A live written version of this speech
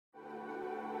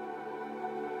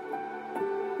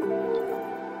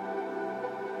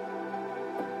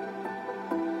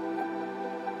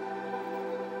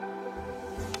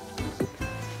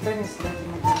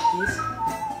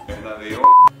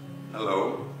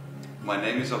Hello, my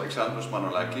name is Alexandros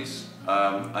Manolakis.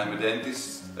 I'm a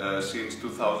dentist since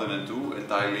 2002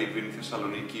 and I live in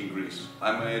Thessaloniki in Greece.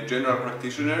 I'm a general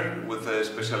practitioner with a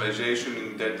specialization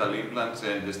in dental implants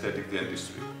and aesthetic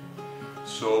dentistry.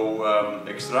 So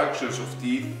extractions of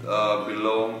teeth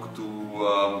belong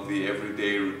to the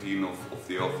everyday routine of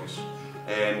the office.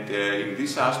 And in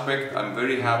this aspect I'm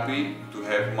very happy to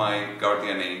have my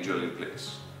guardian angel in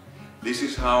place. This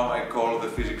is how I call the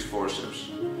Physics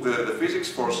Forceps. The Physics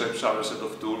Forceps are a set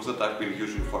of tools that I've been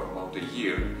using for about a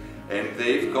year, and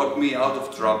they've got me out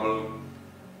of trouble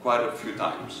quite a few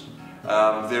times.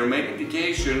 Their main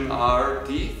indication are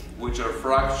teeth which are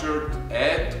fractured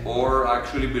at or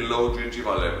actually below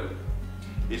gingival level.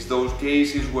 It's those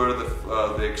cases where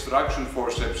the extraction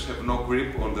forceps have no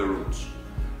grip on the roots.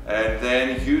 And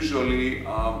then usually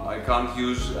I can't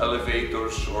use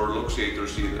elevators or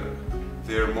luxators either.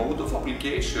 Their mode of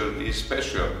application is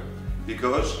special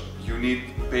because you need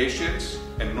patience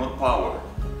and not power.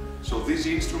 So these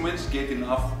instruments get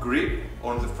enough grip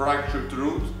on the fractured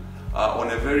root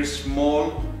on a very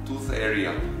small tooth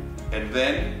area, and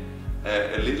then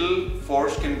a little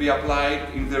force can be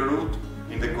applied in the root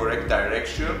in the correct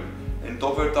direction, and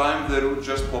over time the root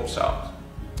just pops out.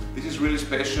 This is really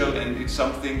special, and it's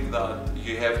something that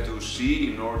you have to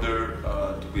see in order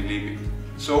to believe it.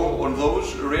 So on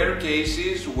those rare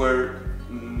cases where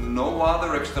no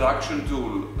other extraction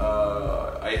tool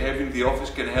I have in the office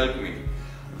can help me,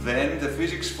 then the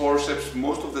Physics Forceps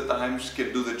most of the times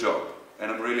can do the job,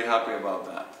 and I'm really happy about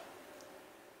that.